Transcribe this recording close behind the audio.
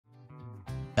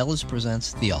Ella's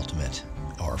presents the Ultimate,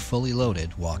 our fully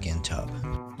loaded walk-in tub.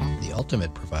 The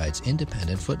Ultimate provides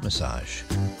independent foot massage.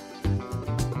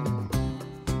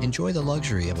 Enjoy the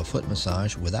luxury of a foot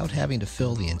massage without having to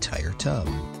fill the entire tub.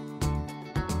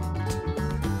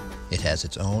 It has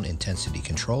its own intensity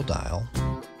control dial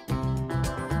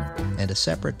and a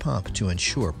separate pump to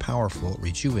ensure powerful,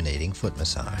 rejuvenating foot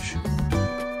massage.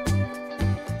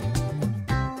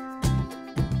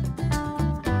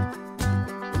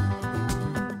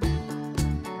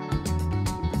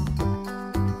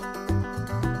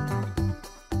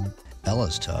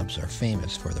 Ella's tubs are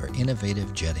famous for their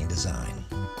innovative jetting design.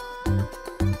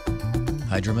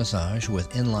 Hydro Massage with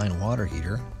inline water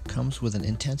heater comes with an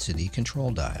intensity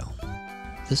control dial.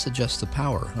 This adjusts the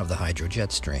power of the hydro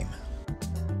jet stream.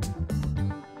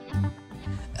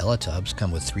 Ella tubs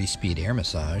come with 3-speed air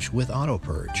massage with Auto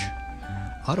Purge.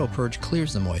 Auto Purge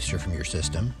clears the moisture from your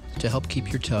system to help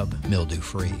keep your tub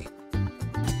mildew-free.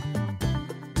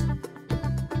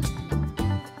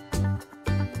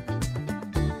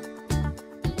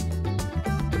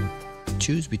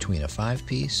 Choose between a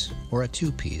 5-piece or a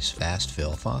 2-piece fast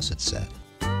fill faucet set.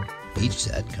 Each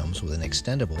set comes with an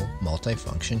extendable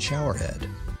multi-function shower head.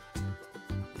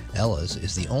 Ella's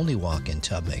is the only walk-in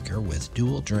tub maker with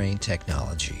dual drain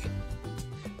technology.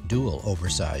 Dual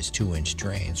oversized 2-inch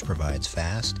drains provides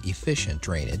fast, efficient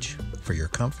drainage for your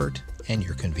comfort and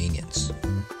your convenience.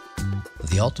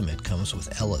 The Ultimate comes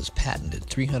with Ella's patented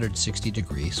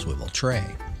 360-degree swivel tray.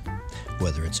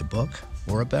 Whether it's a book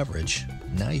or a beverage,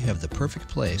 now you have the perfect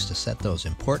place to set those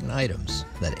important items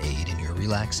that aid in your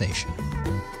relaxation.